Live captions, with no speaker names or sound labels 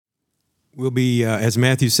We'll be, as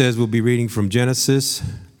Matthew says, we'll be reading from Genesis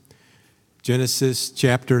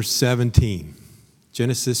chapter 17.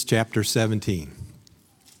 Genesis chapter 17.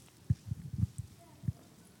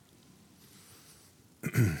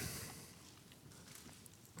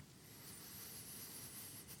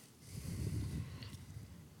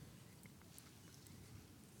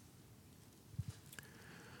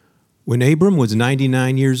 When Abram was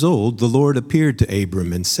 99 years old, the Lord appeared to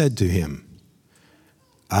Abram and said to him,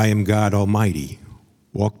 I am God Almighty.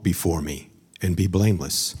 Walk before me and be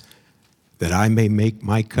blameless, that I may make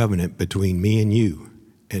my covenant between me and you,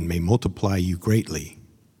 and may multiply you greatly.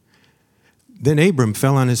 Then Abram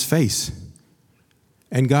fell on his face,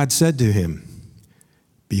 and God said to him,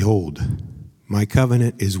 Behold, my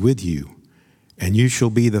covenant is with you, and you shall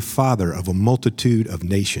be the father of a multitude of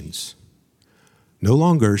nations. No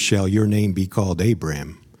longer shall your name be called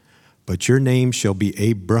Abram, but your name shall be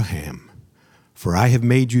Abraham. For I have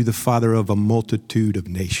made you the father of a multitude of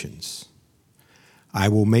nations. I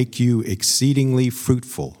will make you exceedingly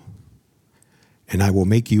fruitful, and I will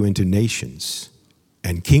make you into nations,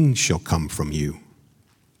 and kings shall come from you.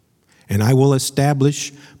 And I will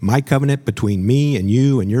establish my covenant between me and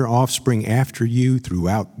you and your offspring after you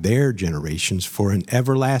throughout their generations for an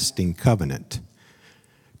everlasting covenant,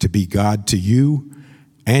 to be God to you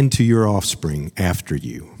and to your offspring after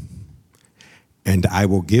you. And I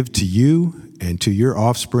will give to you and to your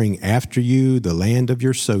offspring after you the land of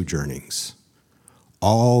your sojournings,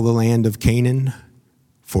 all the land of Canaan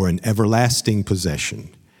for an everlasting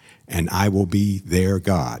possession, and I will be their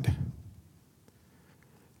God.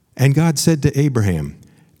 And God said to Abraham,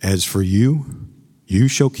 As for you, you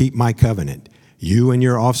shall keep my covenant, you and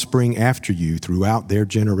your offspring after you throughout their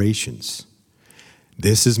generations.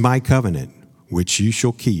 This is my covenant, which you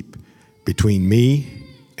shall keep between me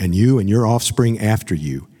and you and your offspring after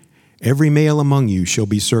you. Every male among you shall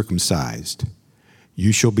be circumcised.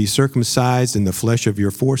 You shall be circumcised in the flesh of your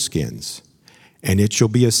foreskins, and it shall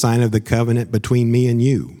be a sign of the covenant between me and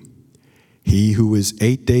you. He who is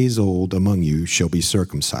 8 days old among you shall be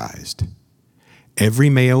circumcised. Every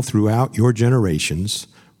male throughout your generations,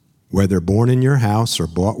 whether born in your house or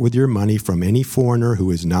bought with your money from any foreigner who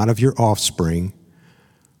is not of your offspring,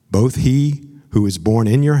 both he who is born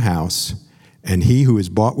in your house and he who is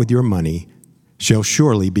bought with your money shall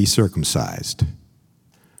surely be circumcised.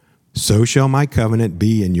 So shall my covenant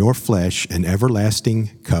be in your flesh, an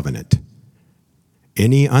everlasting covenant.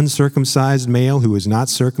 Any uncircumcised male who is not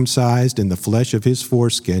circumcised in the flesh of his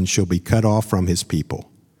foreskin shall be cut off from his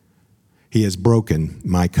people. He has broken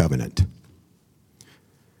my covenant.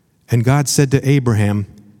 And God said to Abraham,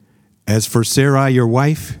 As for Sarai your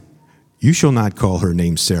wife, you shall not call her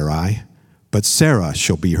name Sarai, but Sarah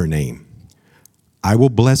shall be her name. I will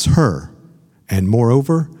bless her, and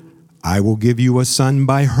moreover, I will give you a son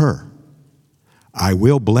by her. I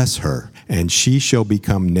will bless her, and she shall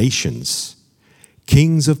become nations.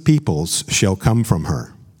 Kings of peoples shall come from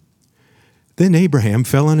her. Then Abraham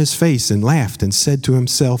fell on his face and laughed and said to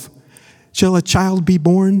himself, Shall a child be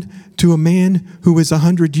born to a man who is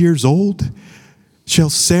 100 years old?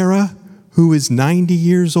 Shall Sarah, who is 90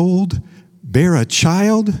 years old, bear a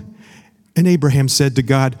child? And Abraham said to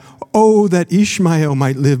God, Oh, that Ishmael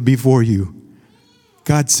might live before you.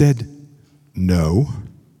 God said, No,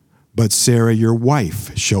 but Sarah your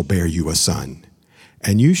wife shall bear you a son,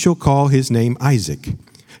 and you shall call his name Isaac.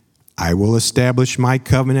 I will establish my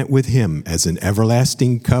covenant with him as an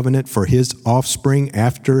everlasting covenant for his offspring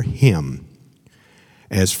after him.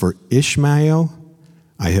 As for Ishmael,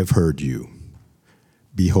 I have heard you.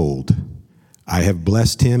 Behold, I have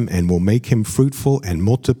blessed him and will make him fruitful and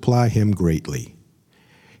multiply him greatly.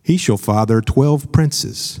 He shall father 12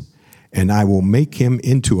 princes, and I will make him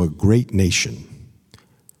into a great nation.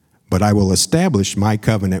 But I will establish my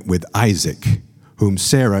covenant with Isaac, whom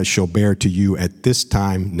Sarah shall bear to you at this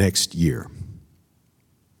time next year.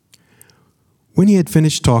 When he had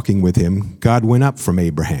finished talking with him, God went up from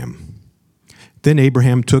Abraham. Then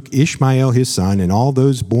Abraham took Ishmael his son and all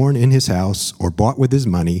those born in his house or bought with his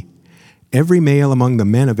money, every male among the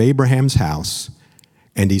men of Abraham's house,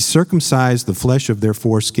 and he circumcised the flesh of their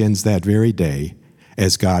foreskins that very day,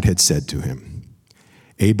 as God had said to him.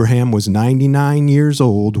 Abraham was 99 years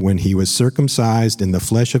old when he was circumcised in the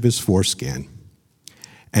flesh of his foreskin.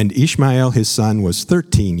 And Ishmael his son was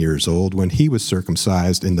 13 years old when he was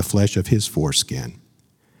circumcised in the flesh of his foreskin.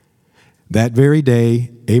 That very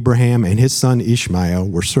day, Abraham and his son Ishmael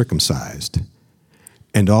were circumcised.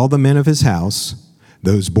 And all the men of his house,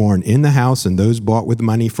 those born in the house and those bought with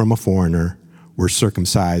money from a foreigner, were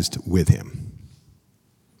circumcised with him.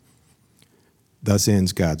 Thus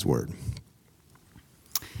ends God's word.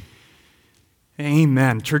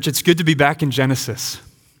 Amen. Church, it's good to be back in Genesis.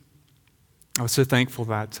 I was so thankful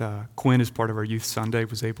that Quinn, as part of our Youth Sunday,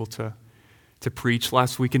 was able to preach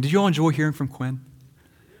last week. And did you all enjoy hearing from Quinn?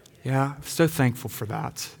 Yeah, I'm so thankful for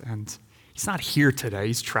that. And he's not here today.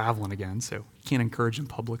 He's traveling again, so can't encourage him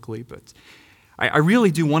publicly. But I really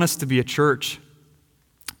do want us to be a church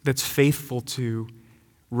that's faithful to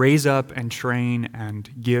raise up and train and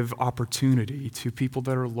give opportunity to people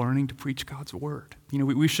that are learning to preach God's word. You know,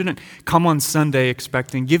 we shouldn't come on Sunday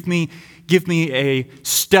expecting, give me a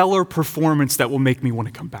stellar performance that will make me want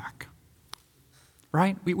to come back.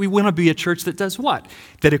 Right? We want to be a church that does what?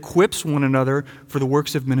 That equips one another for the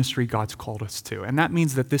works of ministry God's called us to. And that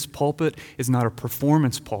means that this pulpit is not a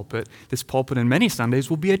performance pulpit. This pulpit in many Sundays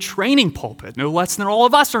will be a training pulpit, no less than all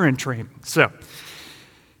of us are in training. So,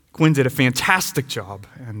 Quinn did a fantastic job,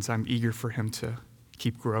 and I'm eager for him to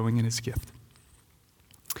keep growing in his gift.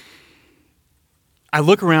 I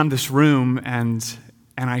look around this room and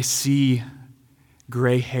I see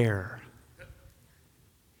gray hair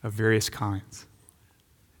of various kinds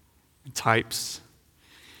and types.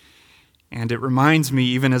 And it reminds me,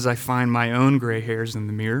 even as I find my own gray hairs in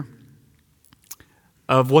the mirror,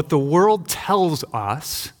 of what the world tells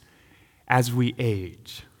us as we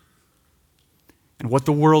age. And what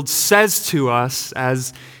the world says to us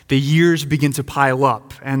as the years begin to pile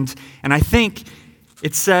up. And I think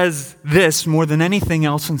it says this more than anything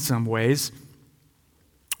else in some ways.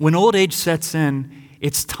 When old age sets in,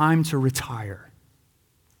 it's time to retire.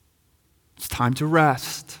 It's time to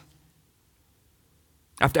rest.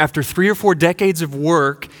 After 3 or 4 decades of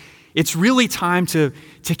work, it's really time to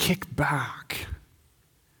kick back,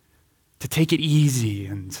 to take it easy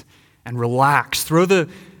and relax. Throw the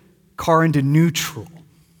car into neutral.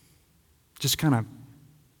 Just kind of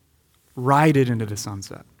ride it into the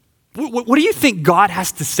sunset. What do you think God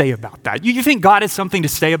has to say about that? You think God has something to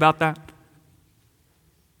say about that?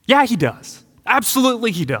 Yeah, he does.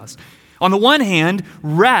 Absolutely he does. On the one hand,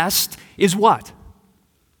 rest is what?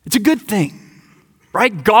 It's a good thing,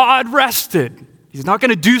 right? God rested. He's not going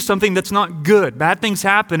to do something that's not good. Bad things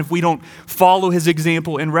happen if we don't follow his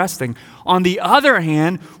example in resting. On the other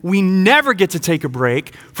hand, we never get to take a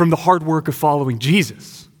break from the hard work of following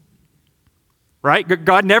Jesus. Right?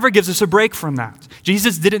 God never gives us a break from that.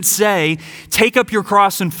 Jesus didn't say, take up your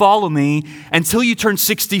cross and follow me until you turn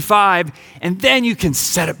 65, and then you can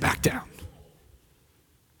set it back down.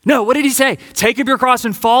 No, what did he say? Take up your cross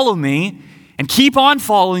and follow me, and keep on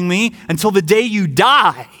following me until the day you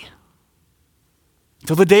die.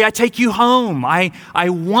 Till the day I take you home. I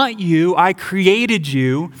want you, I created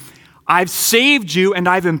you, I've saved you, and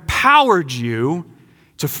I've empowered you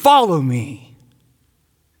to follow me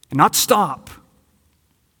and not stop.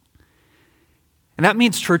 And that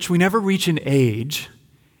means, church, we never reach an age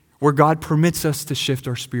where God permits us to shift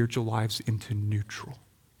our spiritual lives into neutral.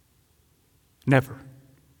 Never.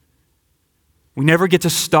 We never get to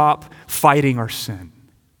stop fighting our sin,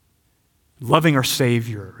 loving our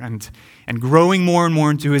Savior, and growing more and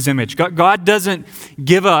more into his image. God doesn't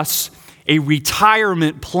give us a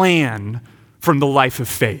retirement plan from the life of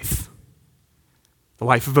faith, the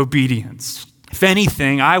life of obedience. If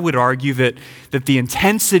anything, I would argue that the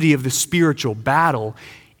intensity of the spiritual battle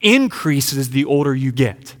increases the older you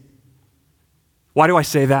get. Why do I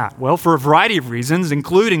say that? Well, for a variety of reasons,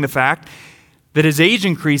 including the fact that as age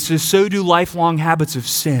increases, so do lifelong habits of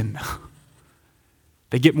sin.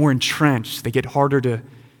 They get more entrenched. They get harder to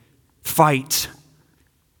fight.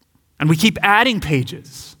 And we keep adding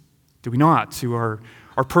pages, do we not, to our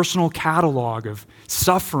personal catalog of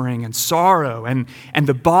suffering and sorrow and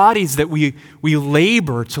the bodies that we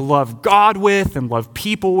labor to love God with and love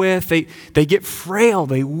people with. They get frail,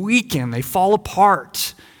 they weaken, they fall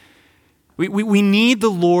apart. We need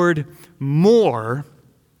the Lord more,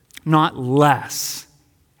 not less,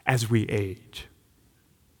 as we age.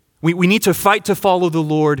 We need to fight to follow the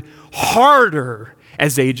Lord harder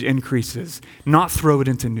as age increases, not throw it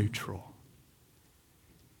into neutral.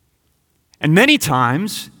 And many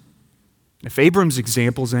times, if Abram's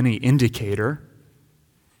example is any indicator,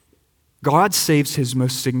 God saves his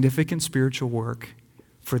most significant spiritual work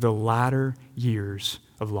for the latter years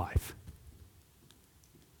of life.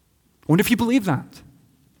 I wonder if you believe that.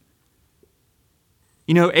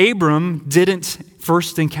 You know, Abram didn't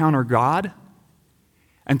first encounter God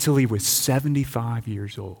until he was 75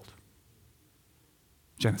 years old.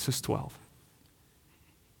 Genesis 12.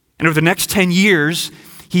 And over the next 10 years,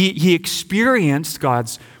 he experienced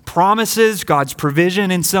God's promises, God's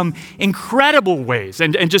provision in some incredible ways.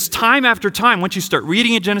 And just time after time, once you start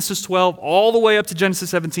reading in Genesis 12 all the way up to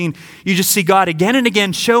Genesis 17, you just see God again and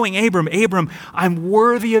again showing Abram, I'm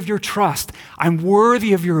worthy of your trust. I'm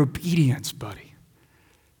worthy of your obedience, buddy.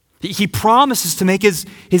 He promises to make his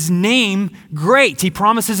name great. He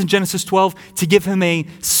promises in Genesis 12 to give him a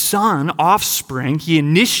son, offspring. He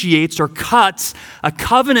initiates or cuts a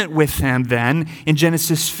covenant with him then in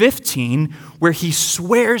Genesis 15, where he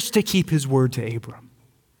swears to keep his word to Abram,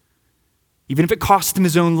 even if it cost him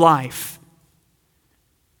his own life.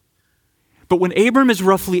 But when Abram is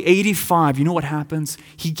roughly 85, you know what happens?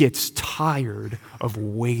 He gets tired of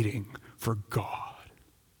waiting for God.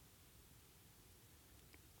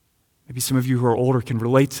 Maybe some of you who are older can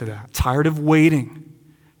relate to that. Tired of waiting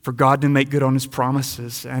for God to make good on his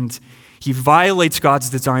promises. And he violates God's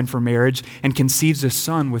design for marriage and conceives a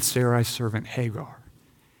son with Sarai's servant Hagar.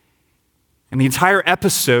 And the entire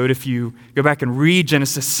episode, if you go back and read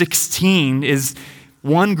Genesis 16, is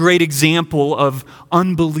one great example of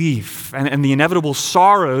unbelief and the inevitable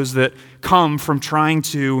sorrows that come from trying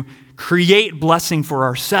to create blessing for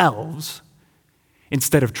ourselves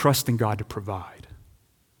instead of trusting God to provide.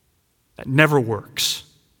 That never works.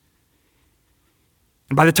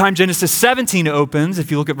 And by the time Genesis 17 opens,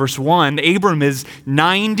 if you look at verse 1, Abram is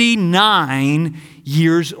 99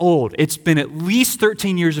 years old. It's been at least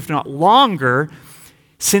 13 years, if not longer,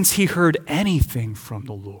 since he heard anything from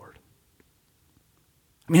the Lord.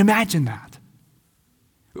 I mean, imagine that.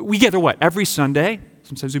 We gather what? Every Sunday.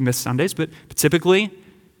 Sometimes we miss Sundays, but typically,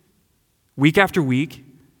 week after week,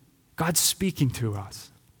 God's speaking to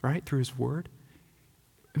us, right, through his word.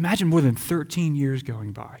 Imagine more than 13 years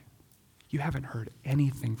going by. You haven't heard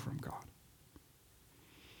anything from God.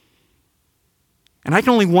 And I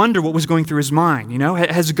can only wonder what was going through his mind.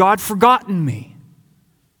 Has God forgotten me?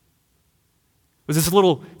 Was this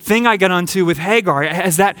little thing I got onto with Hagar,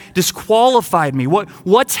 has that disqualified me?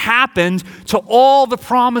 What's happened to all the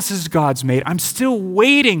promises God's made? I'm still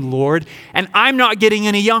waiting, Lord, and I'm not getting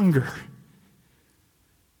any younger.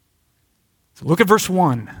 So look at verse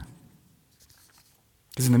 1.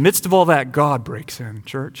 Because in the midst of all that, God breaks in,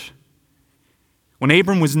 church. When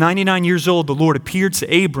Abram was 99 years old, the Lord appeared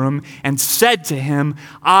to Abram and said to him,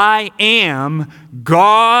 I am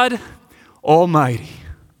God Almighty.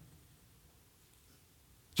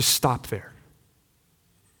 Just stop there.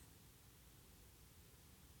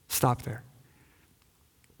 Stop there.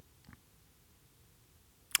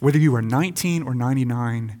 Whether you are 19 or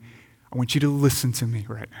 99, I want you to listen to me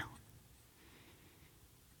right now.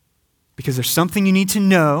 Because there's something you need to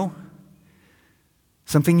know,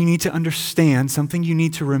 something you need to understand, something you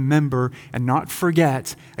need to remember and not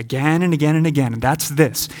forget again and again and again. And that's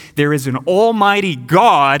this. There is an almighty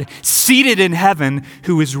God seated in heaven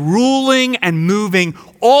who is ruling and moving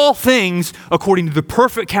all things according to the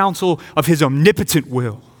perfect counsel of his omnipotent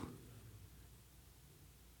will.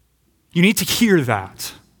 You need to hear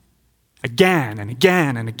that again and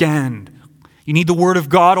again and again. You need the Word of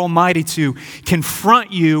God Almighty to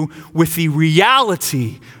confront you with the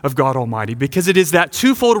reality of God Almighty, because it is that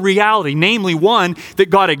twofold reality, namely, one,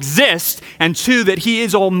 that God exists, and two, that He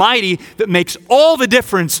is Almighty, that makes all the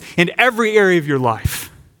difference in every area of your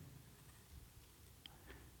life.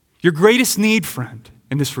 Your greatest need, friend,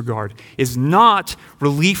 in this regard, is not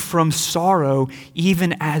relief from sorrow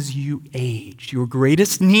even as you age. Your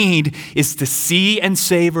greatest need is to see and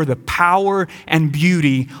savor the power and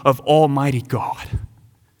beauty of Almighty God.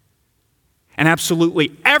 And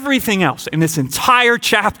absolutely everything else in this entire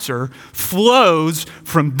chapter flows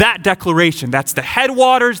from that declaration. That's the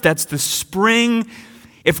headwaters, that's the spring.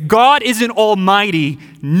 If God isn't almighty,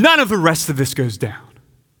 none of the rest of this goes down.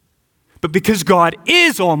 But because God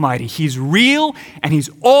is almighty, He's real and He's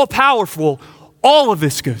all-powerful, all of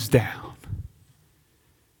this goes down.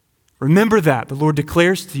 Remember that. The Lord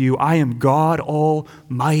declares to you, I am God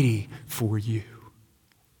Almighty for you.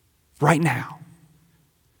 Right now.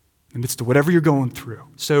 In the midst of whatever you're going through.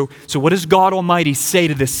 So what does God Almighty say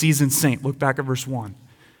to this seasoned saint? Look back at verse 1.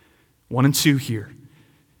 1 and 2 here.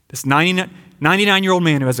 This 99-year-old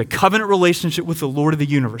man who has a covenant relationship with the Lord of the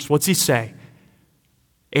universe. What's he say?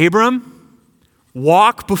 Abram,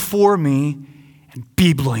 walk before me and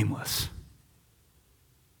be blameless.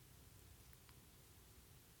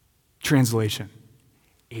 Translation,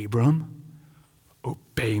 Abram,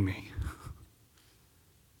 obey me.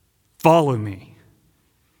 Follow me.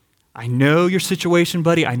 I know your situation,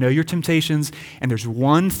 buddy. I know your temptations, and there's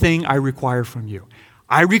one thing I require from you.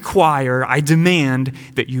 I demand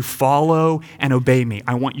that you follow and obey me.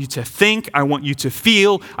 I want you to think, I want you to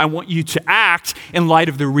feel, I want you to act in light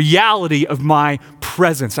of the reality of my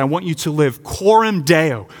presence. I want you to live coram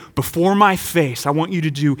Deo, before my face. I want you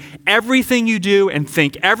to do everything you do and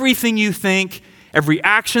think everything you think, every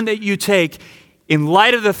action that you take, in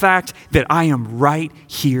light of the fact that I am right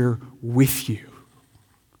here with you.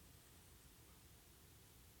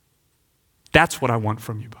 That's what I want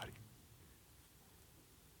from you, buddy.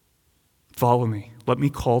 Follow me. Let me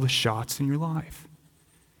call the shots in your life.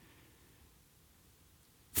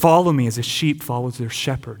 Follow me as a sheep follows their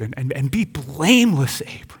shepherd, and be blameless,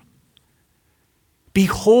 Abram. Be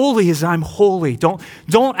holy as I'm holy. Don't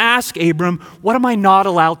ask Abram, what am I not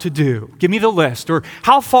allowed to do? Give me the list. Or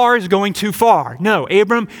how far is going too far? No,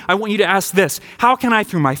 Abram, I want you to ask this. How can I,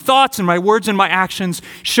 through my thoughts and my words and my actions,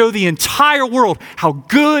 show the entire world how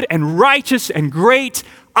good and righteous and great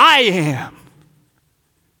I am?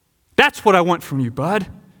 That's what I want from you, bud.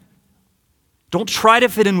 Don't try to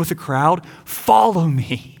fit in with the crowd. Follow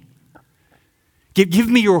me. Give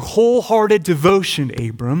me your wholehearted devotion,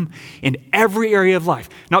 Abram, in every area of life.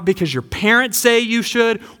 Not because your parents say you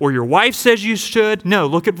should or your wife says you should. No,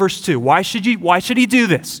 look at verse 2. Why should he do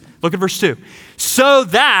this? Look at verse 2. So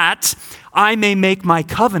that I may make my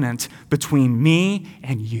covenant between me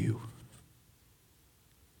and you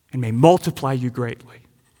and may multiply you greatly.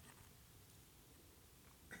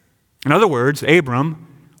 In other words, Abram,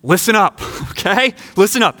 listen up, okay?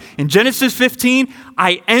 Listen up. In Genesis 15,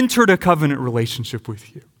 I entered a covenant relationship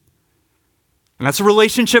with you. And that's a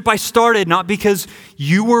relationship I started not because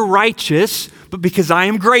you were righteous, but because I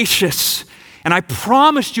am gracious. And I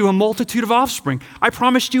promised you a multitude of offspring. I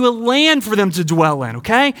promised you a land for them to dwell in,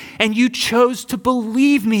 okay? And you chose to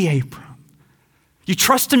believe me, Abram. You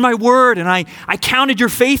trusted my word, and I counted your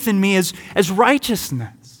faith in me as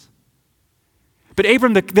righteousness. But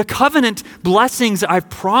Abram, the covenant blessings I've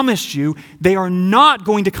promised you, they are not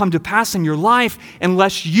going to come to pass in your life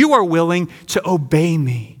unless you are willing to obey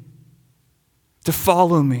me, to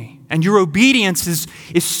follow me. And your obedience is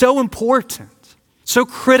so important, so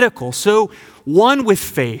critical, so one with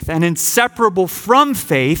faith and inseparable from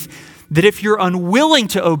faith that if you're unwilling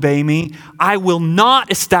to obey me, I will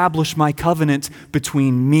not establish my covenant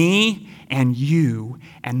between me and you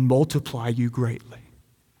and multiply you greatly.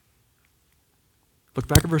 Look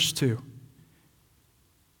back at verse 2.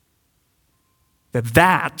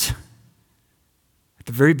 That, at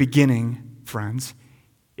the very beginning, friends,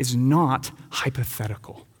 is not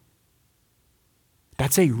hypothetical.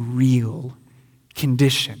 That's a real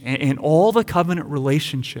condition. In all the covenant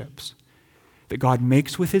relationships that God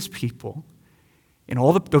makes with his people, in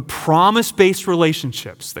all the promise-based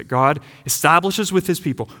relationships that God establishes with his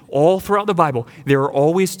people, all throughout the Bible, there are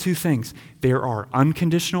always two things. There are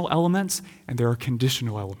unconditional elements and there are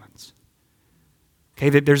conditional elements. Okay,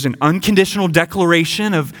 that there's an unconditional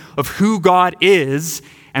declaration of who God is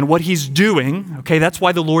and what he's doing. Okay, that's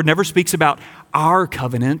why the Lord never speaks about our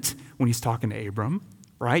covenant when he's talking to Abram,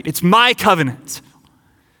 right? It's my covenant.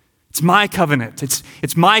 It's my covenant.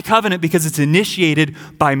 It's my covenant because it's initiated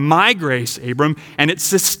by my grace, Abram, and it's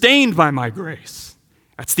sustained by my grace.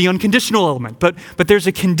 That's the unconditional element. But there's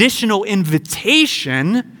a conditional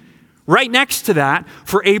invitation right next to that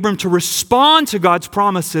for Abram to respond to God's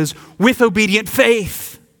promises with obedient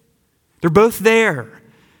faith. They're both there.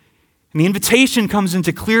 And the invitation comes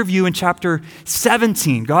into clear view in chapter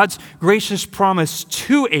 17. God's gracious promise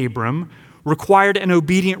to Abram required an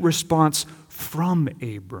obedient response from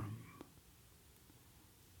Abram.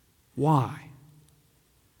 Why?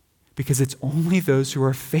 Because it's only those who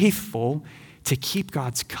are faithful to keep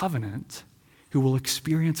God's covenant who will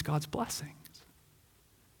experience God's blessings.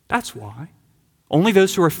 That's why. Only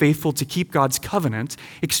those who are faithful to keep God's covenant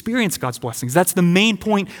experience God's blessings. That's the main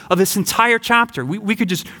point of this entire chapter. We could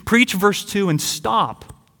just preach verse 2 and stop,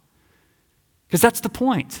 because that's the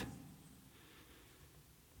point.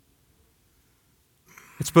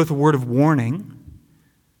 It's both a word of warning.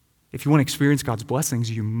 If you want to experience God's blessings,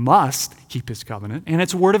 you must keep his covenant. And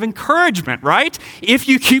it's a word of encouragement, right? If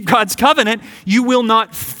you keep God's covenant, you will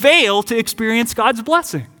not fail to experience God's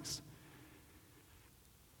blessings.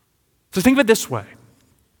 So think of it this way.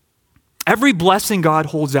 Every blessing God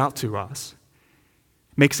holds out to us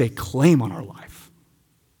makes a claim on our life.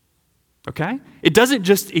 Okay? It doesn't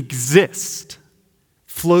just exist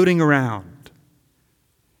floating around.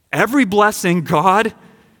 Every blessing God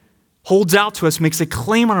holds out to us makes a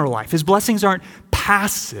claim on our life. His blessings aren't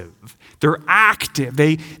passive. They're active.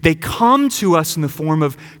 They come to us in the form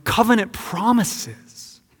of covenant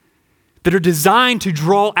promises that are designed to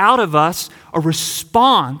draw out of us a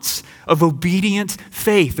response of obedient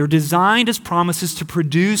faith. They're designed as promises to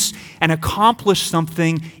produce and accomplish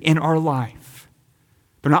something in our life.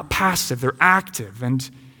 They're not passive. They're active. And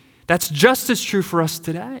that's just as true for us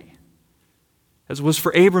today as was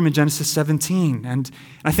for Abram in Genesis 17. And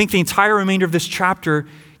I think the entire remainder of this chapter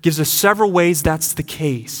gives us several ways that's the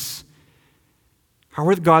case. How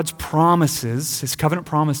are God's promises, his covenant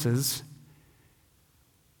promises,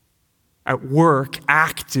 at work,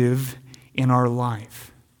 active in our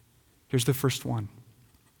life? Here's the first one.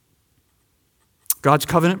 God's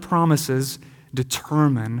covenant promises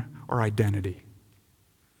determine our identity.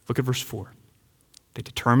 Look at verse 4. They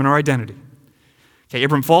determine our identity. Okay,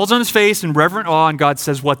 Abram falls on his face in reverent awe, and God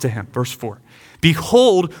says what to him? Verse 4.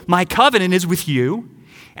 Behold, my covenant is with you,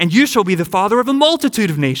 and you shall be the father of a multitude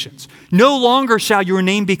of nations. No longer shall your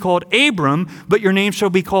name be called Abram, but your name shall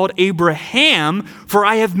be called Abraham, for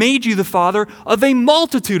I have made you the father of a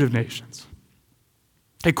multitude of nations.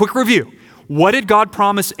 Okay, quick review. What did God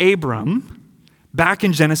promise Abram back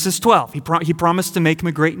in Genesis 12? He promised to make him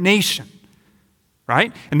a great nation,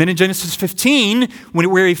 right? And then in Genesis 15,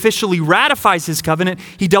 where he officially ratifies his covenant,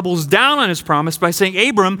 he doubles down on his promise by saying,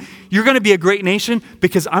 Abram, you're going to be a great nation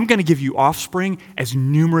because I'm going to give you offspring as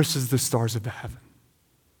numerous as the stars of the heaven.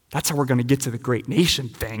 That's how we're going to get to the great nation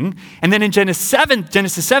thing. And then in Genesis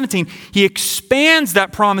 17, he expands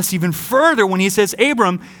that promise even further when he says,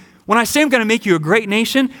 Abram, when I say I'm going to make you a great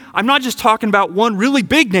nation, I'm not just talking about one really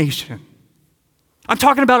big nation. I'm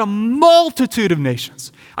talking about a multitude of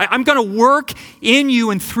nations. I'm going to work in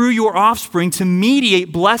you and through your offspring to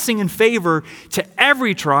mediate blessing and favor to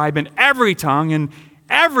every tribe and every tongue and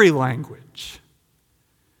every language.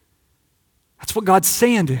 That's what God's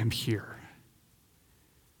saying to him here.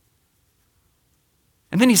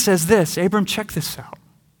 And then he says this, Abram, check this out.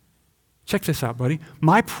 Check this out, buddy.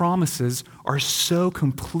 My promises are so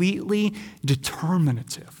completely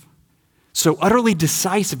determinative, so utterly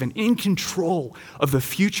decisive and in control of the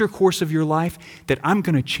future course of your life that I'm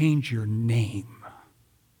going to change your name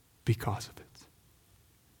because of it.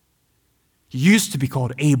 You used to be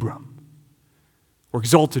called Abram, or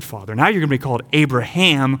exalted father. Now you're going to be called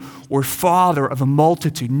Abraham, or father of a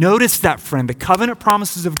multitude. Notice that, friend, the covenant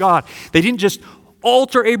promises of God. They didn't just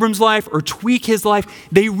alter Abram's life or tweak his life.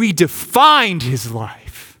 They redefined his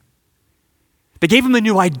life. They gave him a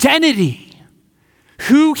new identity.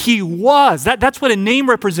 Who he was. That's what a name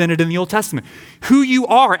represented in the Old Testament. Who you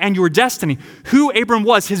are and your destiny. Who Abram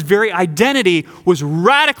was, his very identity was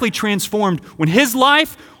radically transformed when his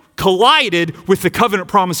life collided with the covenant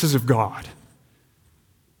promises of God.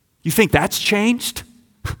 You think that's changed?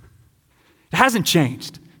 It hasn't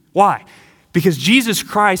changed. Why? Because Jesus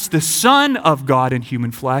Christ, the Son of God in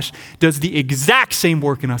human flesh, does the exact same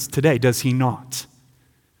work in us today, does he not?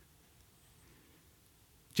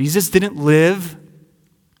 Jesus didn't live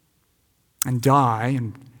and die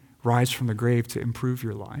and rise from the grave to improve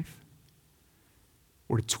your life,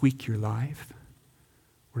 or to tweak your life,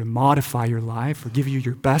 or to modify your life, or give you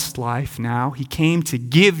your best life now. He came to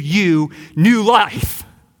give you new life,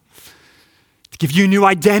 to give you a new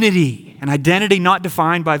identity, an identity not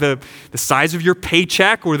defined by the size of your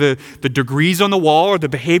paycheck or the degrees on the wall or the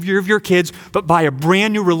behavior of your kids, but by a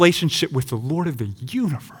brand new relationship with the Lord of the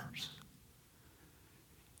universe.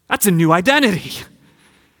 That's a new identity.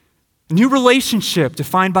 A new relationship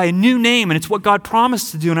defined by a new name, and it's what God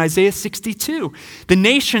promised to do in Isaiah 62. The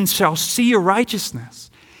nations shall see your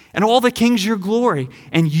righteousness, and all the kings your glory.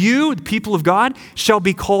 And you, the people of God, shall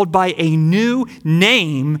be called by a new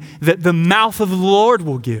name that the mouth of the Lord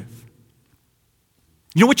will give.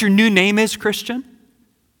 You know what your new name is, Christian?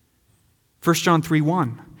 1 John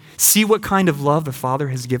 3:1. See what kind of love the Father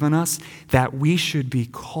has given us, that we should be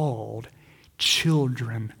called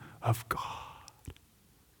children of God.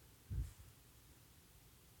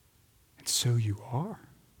 So you are.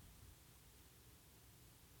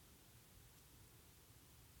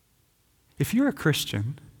 If you're a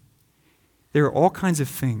Christian, there are all kinds of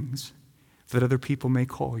things that other people may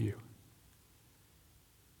call you,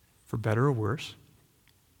 for better or worse.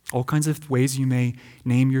 All kinds of ways you may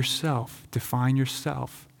name yourself, define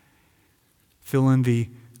yourself, fill in the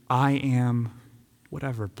I am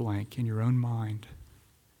whatever blank in your own mind.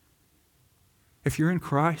 If you're in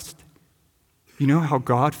Christ, you know how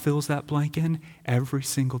God fills that blank in every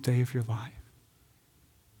single day of your life?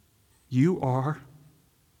 You are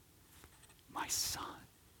my son.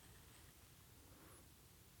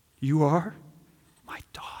 You are my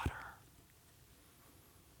daughter.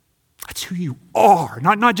 That's who you are.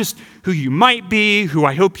 Not just who you might be, who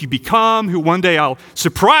I hope you become, who one day I'll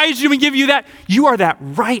surprise you and give you that. You are that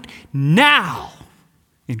right now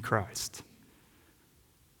in Christ.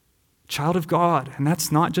 Child of God. And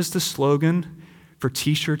that's not just a slogan for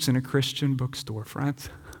t-shirts in a Christian bookstore, friends.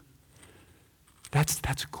 That's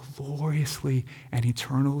gloriously and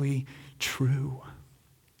eternally true.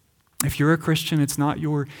 If you're a Christian, it's not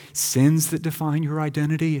your sins that define your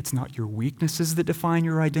identity. It's not your weaknesses that define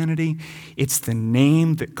your identity. It's the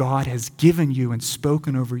name that God has given you and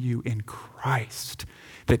spoken over you in Christ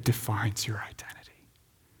that defines your identity.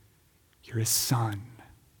 You're his son.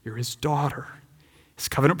 You're his daughter. His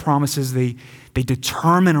covenant promises, they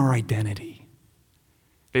determine our identity.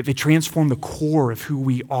 They transform the core of who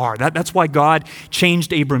we are. That's why God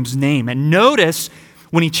changed Abram's name. And notice,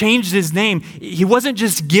 when he changed his name, he wasn't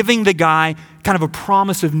just giving the guy kind of a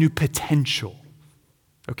promise of new potential.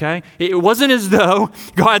 Okay? It wasn't as though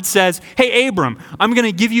God says, hey, Abram, I'm going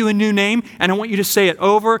to give you a new name, and I want you to say it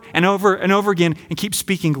over and over and over again and keep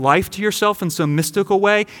speaking life to yourself in some mystical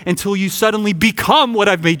way until you suddenly become what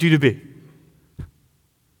I've made you to be.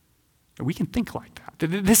 We can think like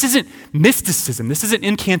that. This isn't mysticism. This isn't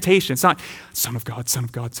incantation. It's not Son of God, Son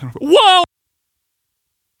of God, Son of God. Whoa!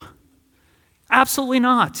 Absolutely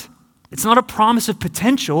not. It's not a promise of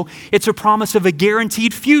potential. It's a promise of a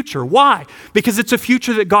guaranteed future. Why? Because it's a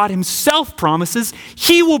future that God himself promises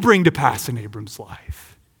he will bring to pass in Abram's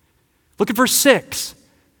life. Look at verse 6.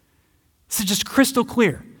 This is just crystal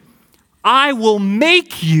clear. I will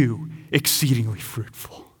make you exceedingly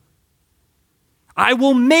fruitful. I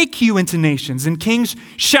will make you into nations, and kings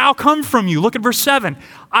shall come from you. Look at verse 7.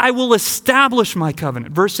 I will establish my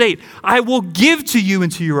covenant. Verse 8. I will give to you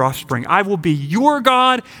and to your offspring. I will be your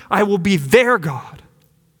God. I will be their God.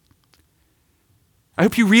 I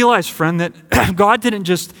hope you realize, friend, that God didn't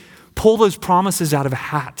just pull those promises out of a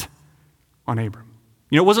hat on Abram.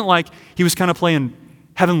 You know, it wasn't like he was kind of playing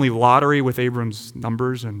heavenly lottery with Abram's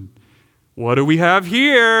numbers and what do we have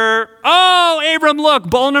here? Oh, Abram, look,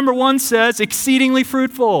 ball number 1 says exceedingly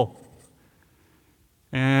fruitful.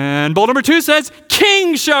 And ball number 2 says,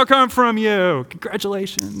 kings shall come from you.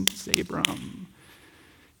 Congratulations, Abram.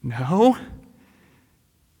 No.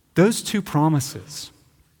 Those 2 promises,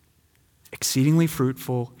 exceedingly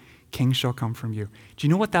fruitful, kings shall come from you. Do you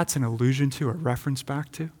know what that's an allusion to or reference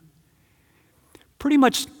back to? Pretty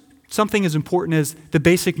much something as important as the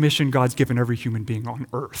basic mission God's given every human being on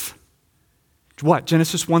earth. What?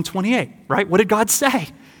 Genesis 1:28, right? What did God say?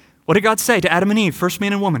 What did God say to Adam and Eve, first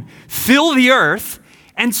man and woman? Fill the earth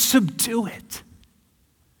and subdue it.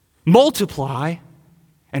 Multiply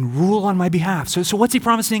and rule on my behalf. So what's he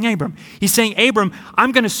promising Abram? He's saying, Abram,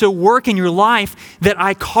 I'm going to so work in your life that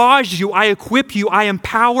I cause you, I equip you, I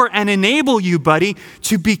empower and enable you, buddy,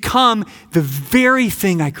 to become the very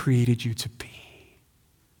thing I created you to be.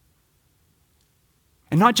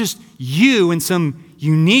 And not just you in some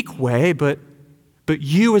unique way, but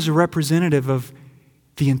you as a representative of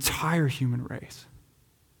the entire human race.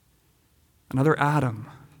 Another Adam.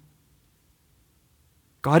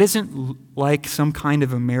 God isn't like some kind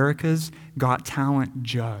of America's Got Talent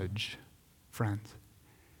judge, friends,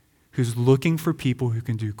 who's looking for people who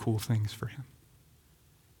can do cool things for him.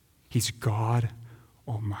 He's God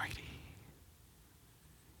Almighty.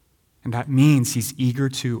 And that means he's eager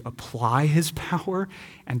to apply his power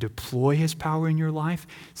and deploy his power in your life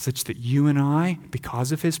such that you and I,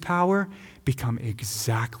 because of his power, become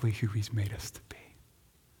exactly who he's made us to be.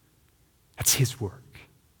 That's his work.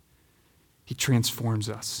 He transforms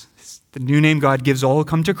us. The new name God gives all who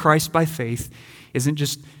come to Christ by faith isn't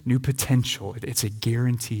just new potential. It's a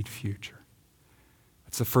guaranteed future.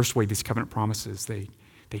 That's the first way these covenant promises, they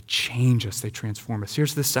change us, they transform us.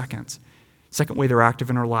 Here's the second way they're active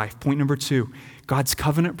in our life. Point number 2, God's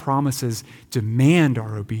covenant promises demand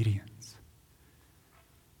our obedience.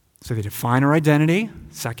 So they define our identity.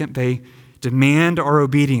 Second, they demand our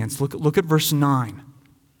obedience. Look at verse 9.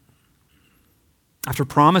 After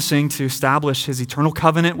promising to establish his eternal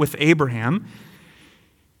covenant with Abraham,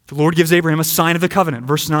 the Lord gives Abraham a sign of the covenant.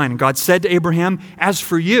 Verse 9, and God said to Abraham, as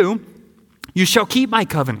for you, you shall keep my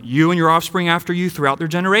covenant, you and your offspring after you throughout their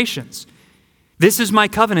generations. This is my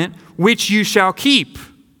covenant, which you shall keep.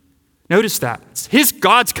 Notice that. It's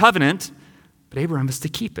God's covenant, but Abraham is to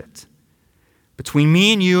keep it. Between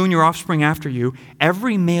me and you and your offspring after you,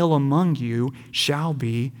 every male among you shall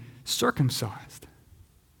be circumcised.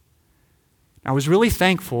 I was really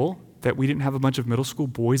thankful that we didn't have a bunch of middle school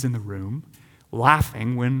boys in the room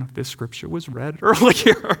laughing when this scripture was read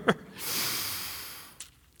earlier.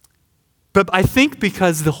 But I think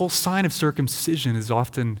because the whole sign of circumcision is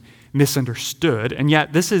often misunderstood, and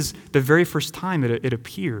yet this is the very first time that it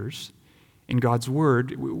appears in God's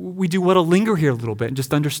word, we do want to linger here a little bit and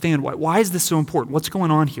just understand why is this so important? What's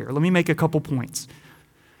going on here? Let me make a couple points.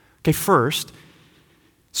 Okay, first,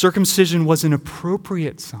 circumcision was an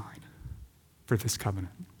appropriate sign for this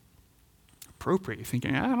covenant. Appropriate. You're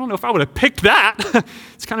thinking, I don't know if I would have picked that.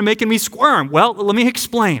 It's kind of making me squirm. Well, let me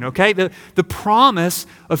explain, okay? The promise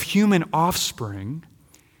of human offspring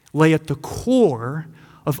lay at the core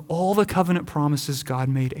of all the covenant promises God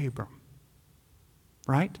made Abram.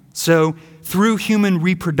 Right? So through human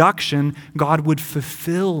reproduction, God would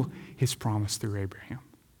fulfill his promise through Abraham.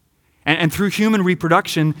 And through human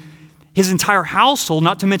reproduction, his entire household,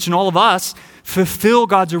 not to mention all of us, fulfill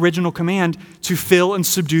God's original command to fill and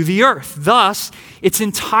subdue the earth. Thus, it's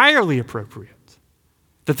entirely appropriate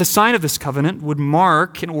that the sign of this covenant would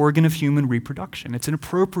mark an organ of human reproduction. It's an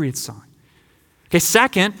appropriate sign. Okay,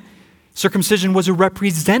 second, circumcision was a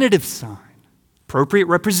representative sign. Appropriate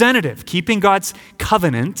representative, keeping God's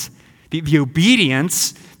covenant, the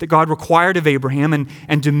obedience that God required of Abraham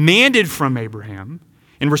and demanded from Abraham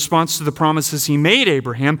in response to the promises he made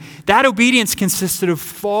Abraham. That obedience consisted of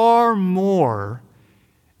far more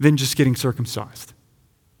than just getting circumcised.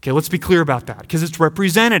 Okay, let's be clear about that, because it's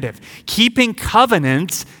representative. Keeping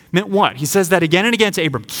covenant meant what? He says that again and again to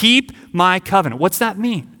Abram. Keep my covenant. What's that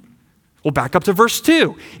mean? Well, back up to verse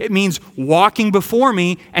 2. It means walking before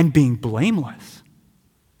me and being blameless.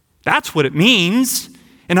 That's what it means.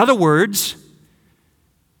 In other words,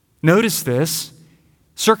 notice this,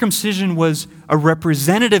 circumcision was a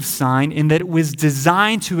representative sign in that it was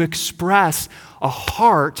designed to express a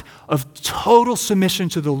heart of total submission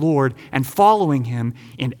to the Lord and following him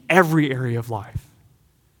in every area of life.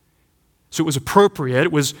 So it was appropriate,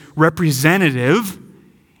 it was representative.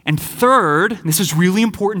 And third, and this is really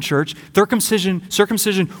important, church,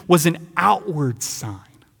 circumcision was an outward sign.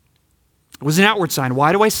 It was an outward sign.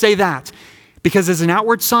 Why do I say that? Because as an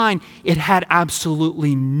outward sign, it had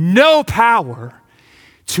absolutely no power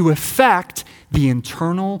to affect the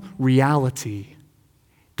internal reality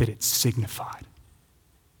that it signified.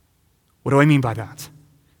 What do I mean by that?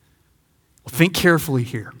 Well, think carefully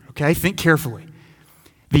here, okay? Think carefully.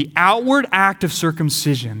 The outward act of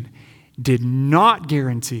circumcision did not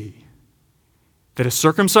guarantee that a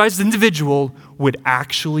circumcised individual would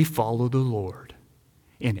actually follow the Lord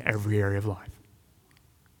in every area of life.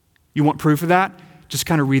 You want proof of that? Just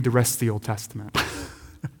kind of read the rest of the Old Testament.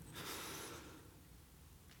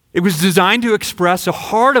 It was designed to express a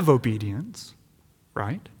heart of obedience,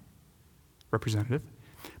 right? Representative.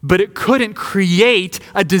 But it couldn't create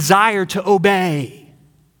a desire to obey.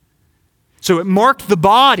 So it marked the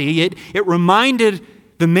body, it reminded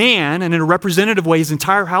the man, and in a representative way, his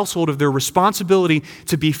entire household, of their responsibility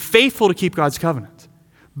to be faithful to keep God's covenant.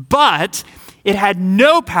 But it had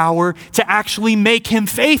no power to actually make him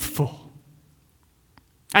faithful.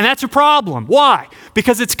 And that's a problem. Why?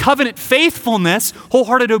 Because it's covenant faithfulness,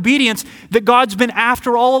 wholehearted obedience, that God's been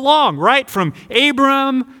after all along, right? From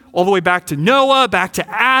Abram, all the way back to Noah, back to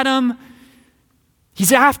Adam.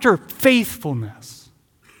 He's after faithfulness.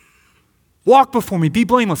 Walk before me, be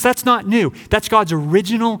blameless. That's not new. That's God's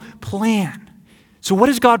original plan. So what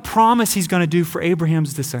does God promise he's going to do for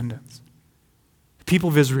Abraham's descendants? The people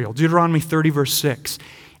of Israel, Deuteronomy 30, verse 6.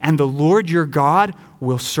 And the Lord your God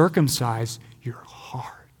will circumcise your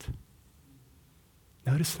heart.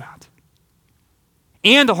 Notice that.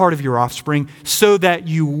 And the heart of your offspring, so that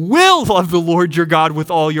you will love the Lord your God with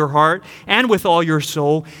all your heart and with all your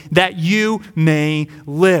soul, that you may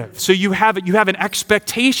live. So you have an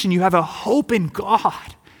expectation, you have a hope in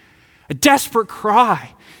God, a desperate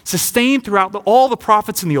cry, sustained throughout all the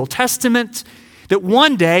prophets in the Old Testament, that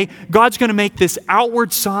one day God's going to make this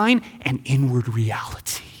outward sign an inward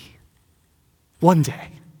reality. One day.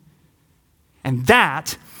 And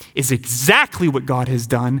that is exactly what God has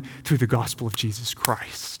done through the gospel of Jesus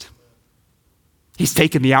Christ. He's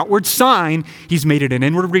taken the outward sign, he's made it an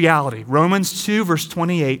inward reality. Romans 2, verse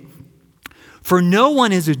 28. For no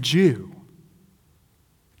one is a Jew,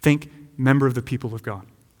 think member of the people of God,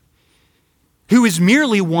 who is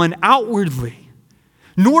merely one outwardly,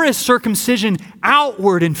 nor is circumcision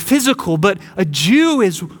outward and physical, but a Jew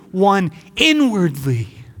is one inwardly.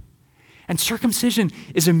 And circumcision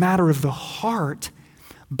is a matter of the heart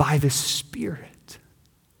by the Spirit.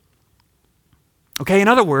 Okay, in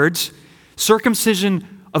other words,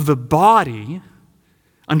 circumcision of the body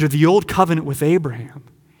under the old covenant with Abraham,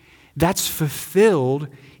 that's fulfilled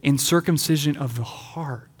in circumcision of the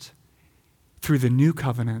heart through the new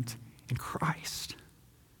covenant in Christ.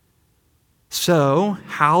 So,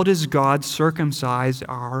 how does God circumcise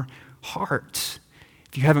our hearts?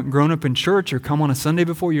 If you haven't grown up in church or come on a Sunday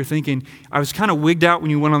before, you're thinking, I was kind of wigged out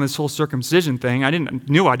when you went on this whole circumcision thing. I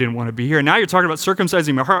knew I didn't want to be here. Now you're talking about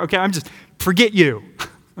circumcising my heart. Okay, forget you.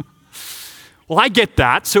 Well, I get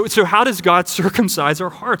that. So how does God circumcise our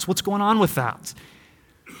hearts? What's going on with that?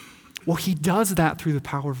 Well, he does that through the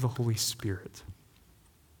power of the Holy Spirit.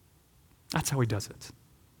 That's how he does it.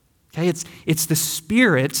 Okay, it's the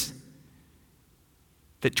Spirit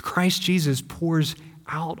that Christ Jesus pours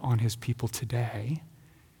out on his people today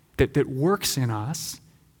that works in us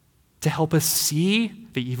to help us see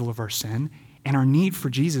the evil of our sin and our need for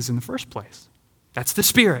Jesus in the first place. That's the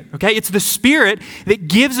Spirit, okay? It's the Spirit that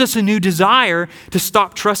gives us a new desire to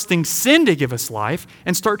stop trusting sin to give us life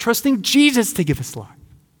and start trusting Jesus to give us life.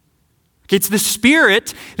 Okay, it's the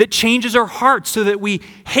Spirit that changes our hearts so that we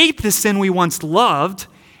hate the sin we once loved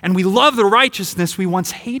and we love the righteousness we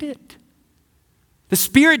once hated. The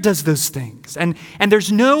Spirit does those things. And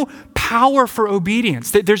there's no power for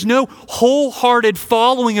obedience. There's no wholehearted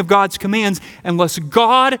following of God's commands unless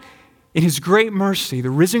God, in his great mercy, the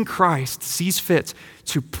risen Christ, sees fit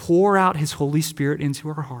to pour out his Holy Spirit into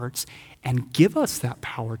our hearts and give us that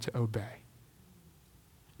power to obey.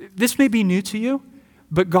 This may be new to you,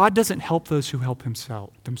 but God doesn't help those who help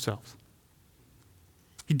themselves.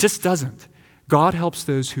 He just doesn't. God helps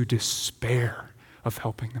those who despair of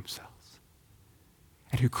helping themselves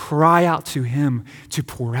and who cry out to him to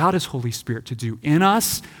pour out his Holy Spirit to do in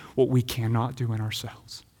us what we cannot do in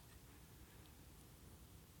ourselves.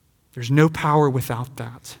 There's no power without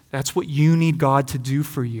that. That's what you need God to do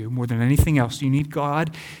for you more than anything else. You need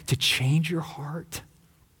God to change your heart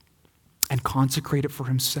and consecrate it for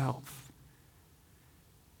himself.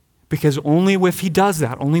 Because only if he does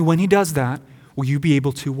that, only when he does that, will you be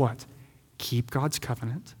able to what? Keep God's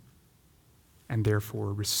covenant and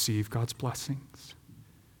therefore receive God's blessings.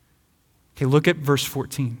 Okay, look at verse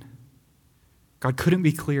 14. God couldn't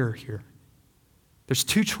be clearer here. There's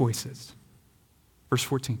two choices. Verse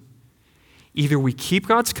 14. Either we keep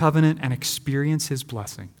God's covenant and experience his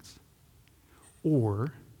blessings,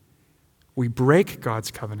 or we break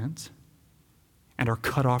God's covenant and are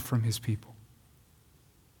cut off from his people.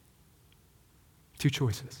 Two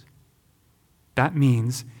choices. That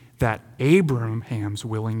means that Abraham's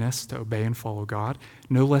willingness to obey and follow God,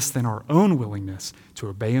 no less than our own willingness to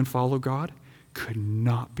obey and follow God, could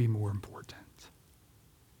not be more important.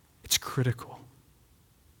 It's critical.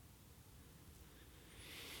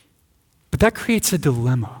 But that creates a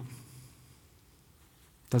dilemma,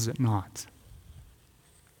 does it not?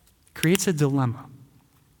 It creates a dilemma.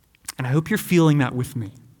 And I hope you're feeling that with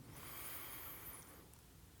me.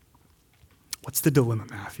 What's the dilemma,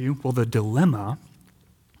 Matthew? Well, the dilemma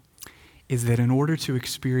is that in order to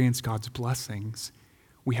experience God's blessings,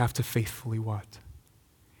 we have to faithfully what?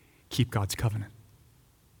 Keep God's covenant.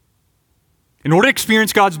 In order to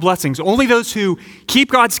experience God's blessings, only those who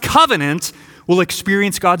keep God's covenant will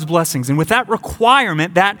experience God's blessings. And with that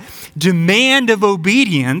requirement, that demand of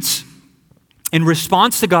obedience in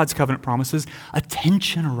response to God's covenant promises, a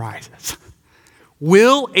tension arises.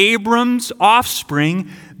 Will Abram's offspring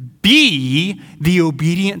be the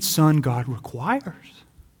obedient son God requires?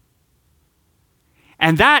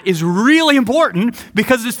 And that is really important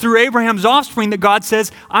because it's through Abraham's offspring that God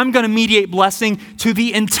says, I'm going to mediate blessing to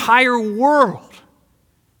the entire world.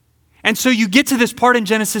 And so you get to this part in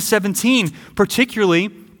Genesis 17, particularly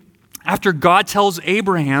after God tells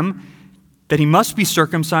Abraham that he must be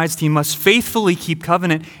circumcised, he must faithfully keep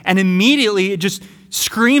covenant, and immediately it just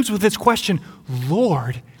screams with this question,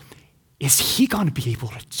 Lord, is he going to be able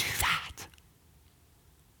to do that?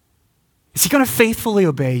 Is he going to faithfully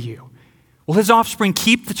obey you? Will his offspring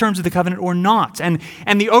keep the terms of the covenant or not? And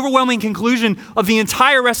the overwhelming conclusion of the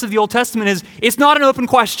entire rest of the Old Testament is it's not an open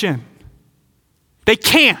question. They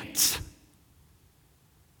can't.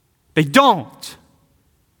 They don't.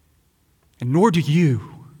 And nor do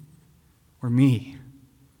you or me.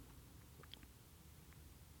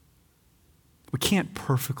 We can't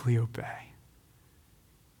perfectly obey.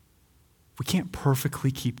 We can't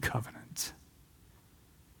perfectly keep covenant.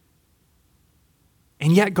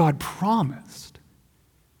 And yet God promised,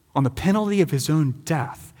 on the penalty of his own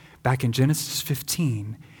death, back in Genesis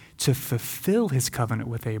 15, to fulfill his covenant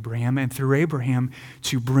with Abraham, and through Abraham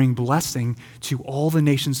to bring blessing to all the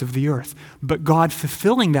nations of the earth. But God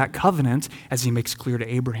fulfilling that covenant, as he makes clear to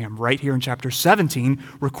Abraham right here in chapter 17,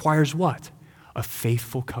 requires what? A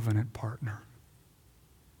faithful covenant partner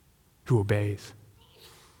who obeys.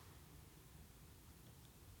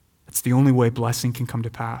 That's the only way blessing can come to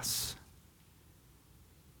pass.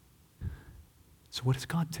 So what does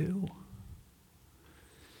God do?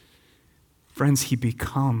 Friends, he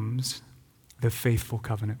becomes the faithful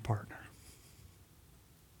covenant partner.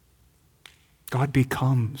 God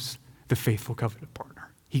becomes the faithful covenant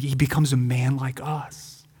partner. He becomes a man like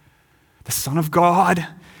us. The Son of God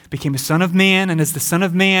became a son of man, and as the Son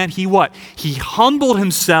of Man, he what? He humbled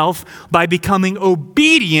himself by becoming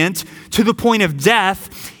obedient to the point of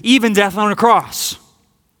death, even death on a cross.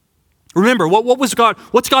 Remember, what's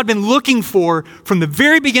God been looking for from the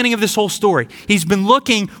very beginning of this whole story? He's been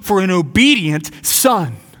looking for an obedient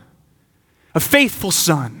son, a faithful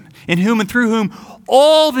son, in whom and through whom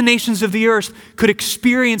all the nations of the earth could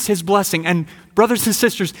experience his blessing. And Brothers and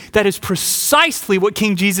sisters, that is precisely what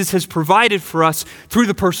King Jesus has provided for us through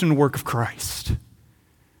the person and work of Christ.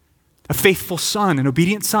 A faithful son, an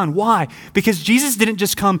obedient son. Why? Because Jesus didn't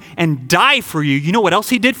just come and die for you. You know what else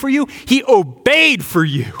he did for you? He obeyed for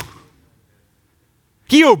you.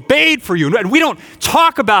 He obeyed for you. And we don't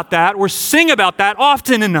talk about that or sing about that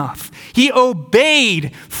often enough. He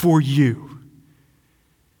obeyed for you.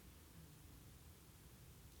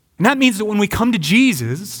 And that means that when we come to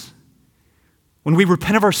Jesus, when we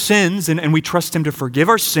repent of our sins and we trust him to forgive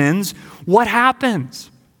our sins, what happens?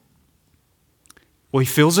 Well, he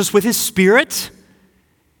fills us with his Spirit,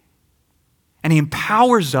 and he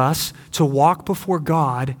empowers us to walk before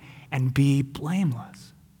God and be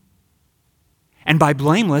blameless. And by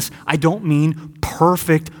blameless, I don't mean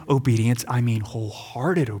perfect obedience. I mean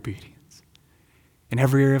wholehearted obedience in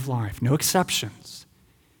every area of life, no exceptions.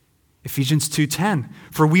 Ephesians 2:10,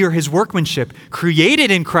 for we are his workmanship, created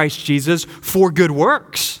in Christ Jesus for good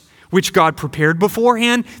works, which God prepared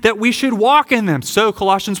beforehand that we should walk in them. So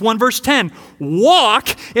Colossians 1 verse 10,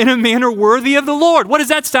 walk in a manner worthy of the Lord. What does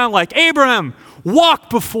that sound like? Abraham, walk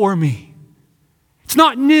before me. It's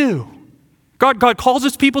not new. God calls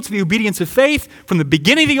his people to the obedience of faith from the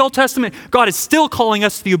beginning of the Old Testament. God is still calling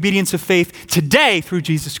us to the obedience of faith today through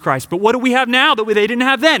Jesus Christ. But what do we have now that they didn't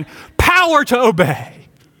have then? Power to obey.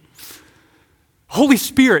 Holy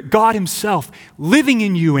Spirit, God himself, living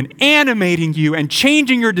in you and animating you and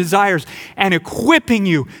changing your desires and equipping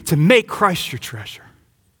you to make Christ your treasure.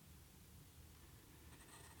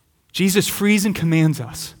 Jesus frees and commands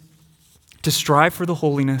us to strive for the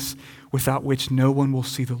holiness without which no one will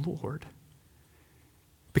see the Lord.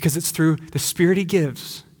 Because it's through the Spirit he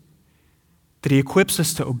gives that he equips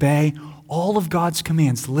us to obey all of God's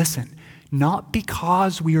commands. Listen, not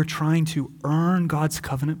because we are trying to earn God's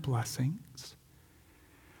covenant blessings,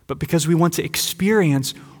 but because we want to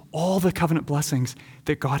experience all the covenant blessings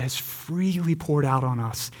that God has freely poured out on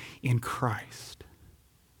us in Christ.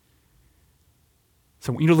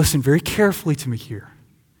 So I want you to listen very carefully to me here.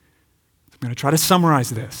 I'm going to try to summarize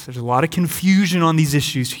this. There's a lot of confusion on these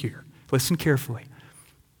issues here. Listen carefully.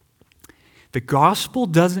 The gospel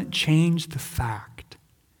doesn't change the fact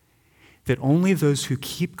that only those who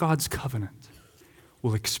keep God's covenant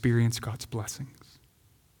will experience God's blessings.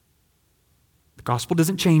 The gospel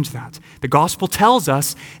doesn't change that. The gospel tells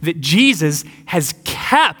us that Jesus has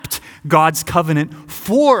kept God's covenant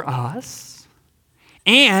for us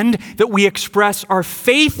and that we express our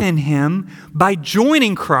faith in him by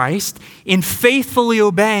joining Christ in faithfully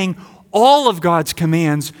obeying all of God's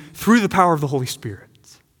commands through the power of the Holy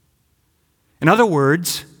Spirit. In other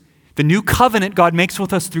words, the new covenant God makes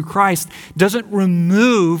with us through Christ doesn't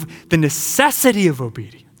remove the necessity of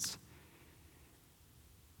obedience.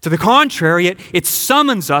 To the contrary, it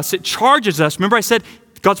summons us, it charges us. Remember I said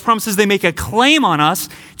God's promises, they make a claim on us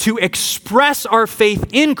to express our faith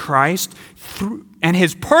in Christ and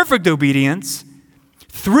his perfect obedience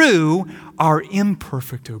through our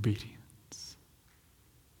imperfect obedience.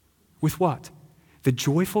 With what? The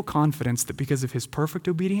joyful confidence that because of his perfect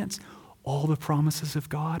obedience, all the promises of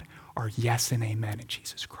God are yes and amen in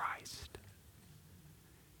Jesus Christ.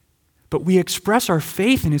 But we express our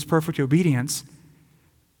faith in his perfect obedience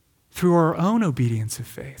through our own obedience of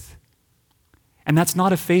faith. And that's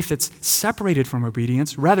not a faith that's separated from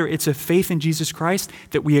obedience. Rather, it's a faith in Jesus Christ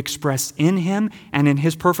that we express in him and in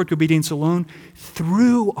his perfect obedience alone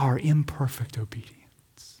through our imperfect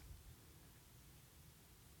obedience.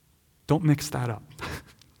 Don't mix that up.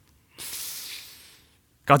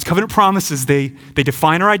 God's covenant promises, they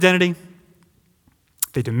define our identity,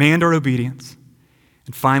 they demand our obedience.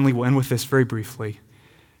 And finally, we'll end with this very briefly.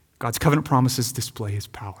 God's covenant promises display his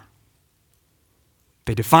power.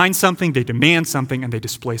 They define something, they demand something, and they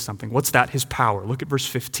display something. What's that? His power. Look at verse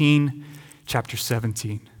 15, chapter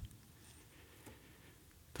 17.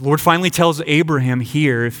 The Lord finally tells Abraham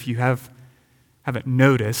here, if you haven't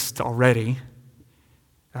noticed already,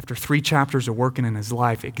 after 3 chapters of working in his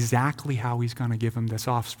life, exactly how he's going to give him this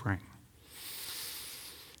offspring.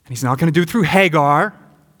 And he's not going to do it through Hagar.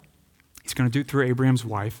 He's going to do it through Abraham's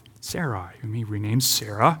wife, Sarai, whom he renames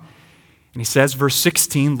Sarah. And he says, verse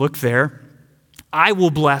 16, look there, I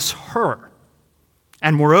will bless her.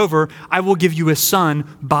 And moreover, I will give you a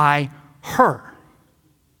son by her.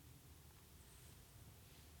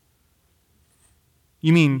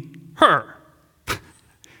 You mean her?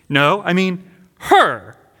 No, I mean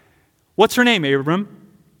her. What's her name, Abram?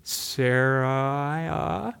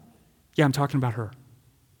 Sarai. Yeah, I'm talking about her.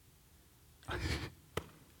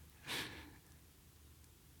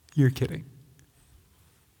 You're kidding.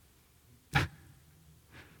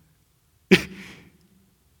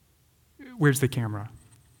 Where's the camera?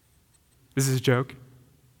 This is a joke.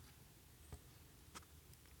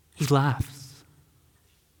 He laughs.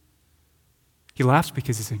 He laughs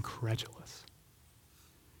because he's incredulous.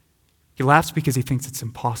 He laughs because he thinks it's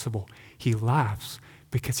impossible. He laughs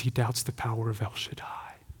because he doubts the power of El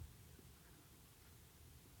Shaddai,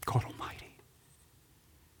 God Almighty.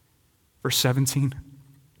 Verse 17,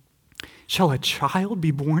 shall a child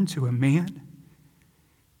be born to a man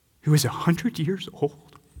who is 100 years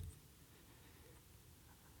old?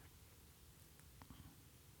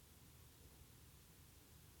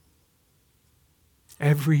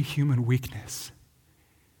 Every human weakness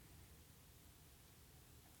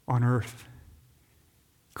on earth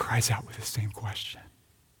cries out with the same question.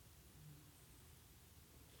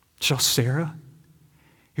 Shall Sarah,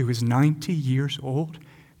 who is 90 years old,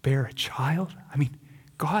 bear a child? I mean,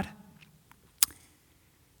 God,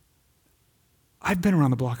 I've been around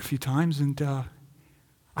the block a few times, and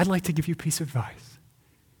I'd like to give you a piece of advice.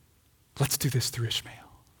 Let's do this through Ishmael.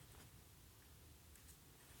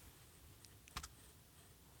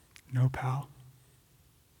 No, pal.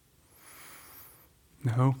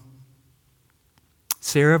 No.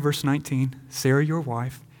 Sarah, verse 19, Sarah, your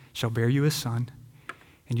wife, shall bear you a son,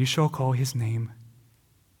 and you shall call his name,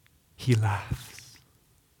 He Laughs.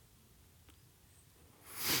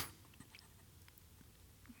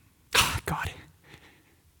 God,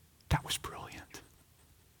 that was brilliant.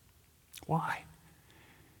 Why?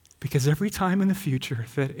 Because every time in the future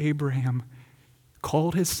that Abraham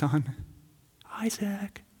called his son,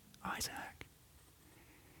 Isaac,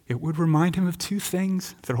 it would remind him of two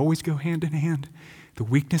things that always go hand in hand: the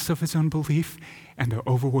weakness of his unbelief and the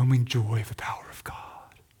overwhelming joy of the power of God.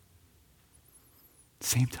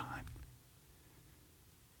 Same time.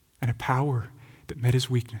 And a power that met his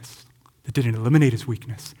weakness, that didn't eliminate his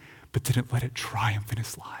weakness, but didn't let it triumph in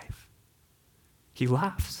his life. He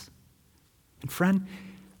laughs. And friend,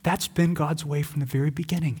 that's been God's way from the very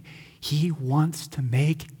beginning. He wants to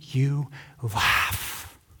make you laugh.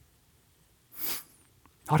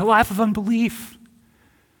 Not a laugh of unbelief,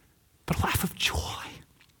 but a laugh of joy,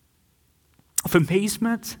 of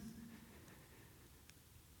amazement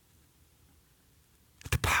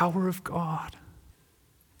at the power of God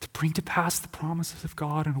to bring to pass the promises of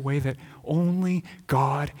God in a way that only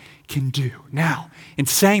God can do. Now, in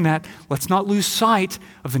saying that, let's not lose sight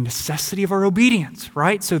of the necessity of our obedience,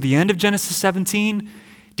 right? So the end of Genesis 17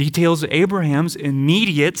 details Abraham's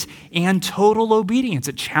immediate and total obedience.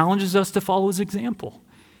 It challenges us to follow his example.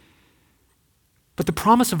 But the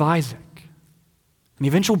promise of Isaac, and the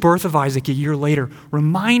eventual birth of Isaac a year later,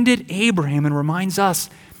 reminded Abraham and reminds us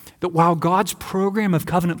that while God's program of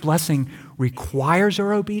covenant blessing requires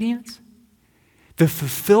our obedience, the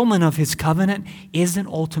fulfillment of his covenant isn't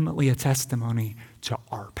ultimately a testimony to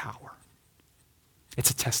our power.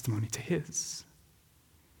 It's a testimony to his.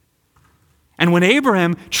 And when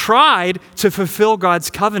Abraham tried to fulfill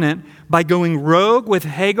God's covenant by going rogue with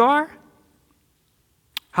Hagar,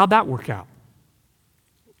 how'd that work out?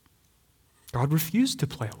 God refused to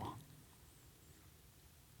play along.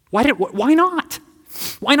 Why not?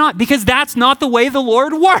 Why not? Because that's not the way the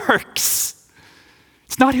Lord works.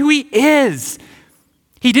 It's not who he is.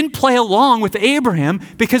 He didn't play along with Abraham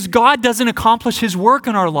because God doesn't accomplish his work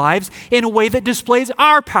in our lives in a way that displays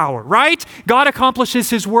our power, right? God accomplishes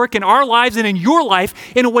his work in our lives and in your life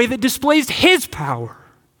in a way that displays his power.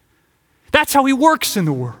 That's how he works in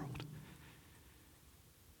the world.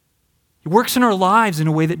 He works in our lives in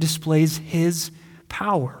a way that displays his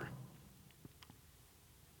power.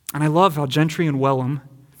 And I love how Gentry and Wellham,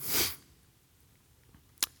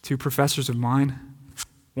 two professors of mine,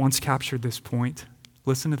 once captured this point.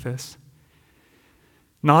 Listen to this.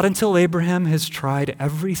 Not until Abraham has tried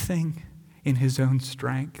everything in his own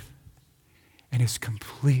strength and is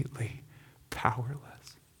completely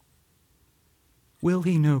powerless will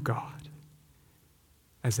he know God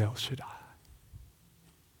as El Shaddai.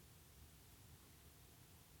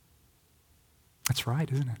 That's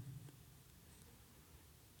right, isn't it?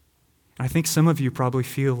 I think some of you probably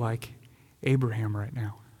feel like Abraham right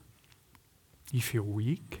now. You feel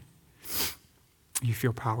weak. You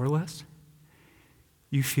feel powerless.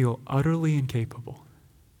 You feel utterly incapable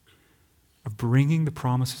of bringing the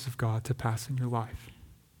promises of God to pass in your life.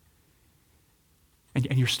 And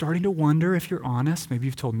you're starting to wonder, if you're honest, maybe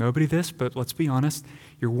you've told nobody this, but let's be honest,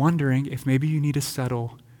 you're wondering if maybe you need to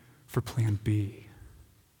settle for plan B.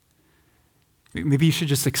 Maybe you should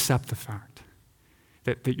just accept the fact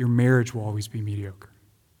that your marriage will always be mediocre,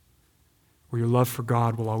 or your love for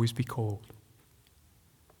God will always be cold,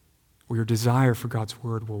 or your desire for God's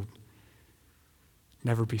word will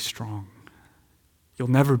never be strong. You'll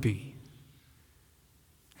never be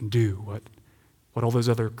and do what what all those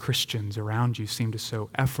other Christians around you seem to so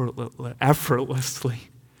effortlessly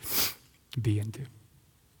be and do.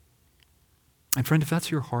 And friend, if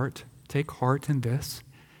that's your heart, take heart in this.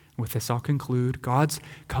 With this, I'll conclude. God's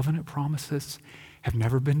covenant promises have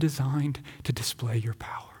never been designed to display your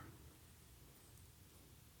power.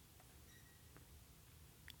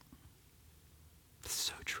 It's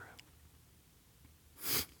so true.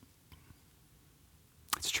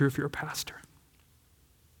 It's true if you're a pastor.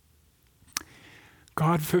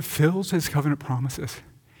 God fulfills his covenant promises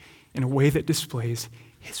in a way that displays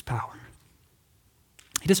his power.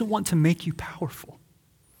 He doesn't want to make you powerful.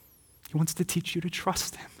 He wants to teach you to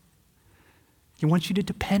trust him. He wants you to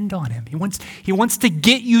depend on him. He wants to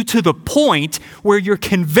get you to the point where you're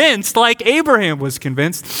convinced, like Abraham was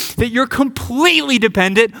convinced, that you're completely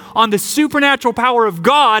dependent on the supernatural power of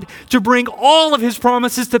God to bring all of his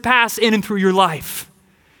promises to pass in and through your life.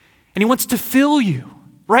 And he wants to fill you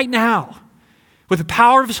right now with the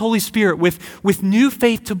power of his Holy Spirit, with new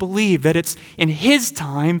faith to believe that it's in his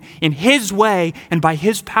time, in his way, and by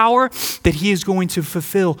his power that he is going to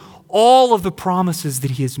fulfill all of the promises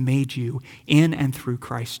that he has made you in and through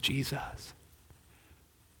Christ Jesus.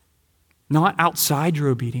 Not outside your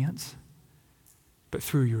obedience, but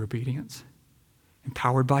through your obedience.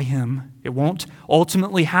 Empowered by him. It won't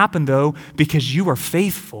ultimately happen, though, because you are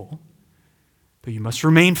faithful. But you must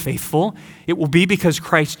remain faithful. It will be because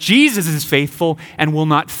Christ Jesus is faithful and will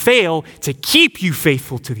not fail to keep you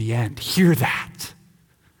faithful to the end. Hear that.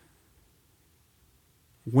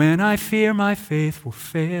 When I fear my faith will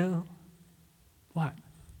fail, what?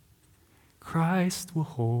 Christ will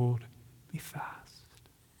hold me fast.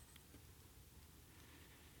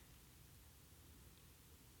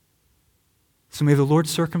 So may the Lord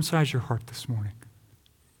circumcise your heart this morning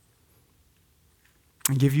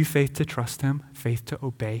and give you faith to trust him, faith to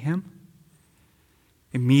obey him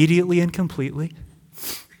immediately and completely,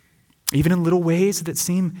 even in little ways that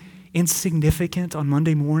seem insignificant on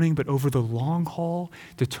Monday morning, but over the long haul,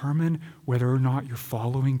 determine whether or not you're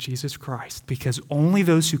following Jesus Christ, because only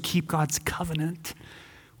those who keep God's covenant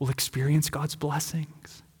will experience God's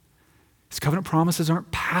blessings. His covenant promises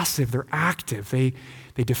aren't passive, they're active. They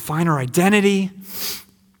define our identity,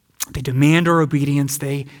 they demand our obedience,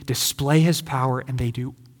 they display his power, and they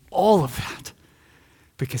do all of that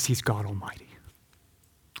because he's God Almighty.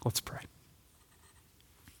 Let's pray.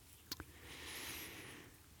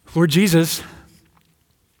 Lord Jesus,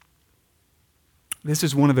 this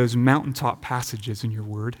is one of those mountaintop passages in your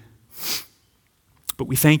word, but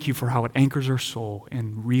we thank you for how it anchors our soul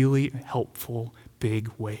in really helpful,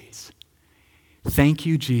 big ways. Thank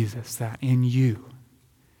you, Jesus, that in you,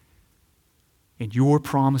 in your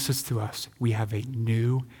promises to us, we have a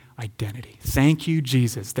new identity. Thank you,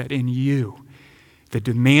 Jesus, that in you, the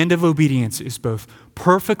demand of obedience is both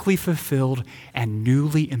perfectly fulfilled and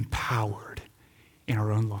newly empowered in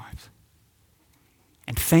our own lives.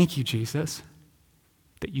 And thank you, Jesus,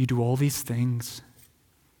 that you do all these things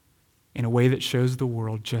in a way that shows the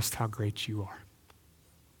world just how great you are.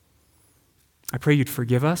 I pray you'd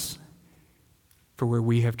forgive us for where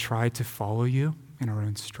we have tried to follow you in our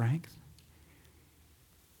own strength,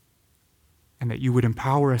 and that you would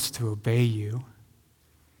empower us to obey you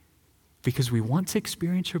because we want to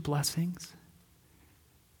experience your blessings.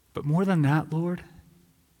 But more than that, Lord,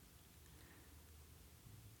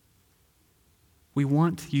 we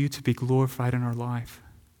want you to be glorified in our life.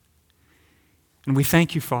 And we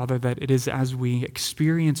thank you, Father, that it is as we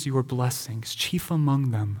experience your blessings, chief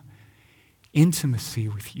among them, intimacy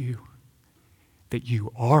with you, that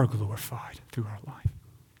you are glorified through our life.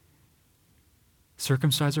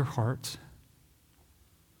 Circumcise our hearts.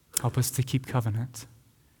 Help us to keep covenant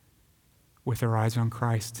with our eyes on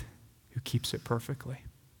Christ, who keeps it perfectly.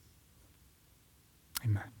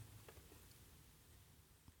 Amen.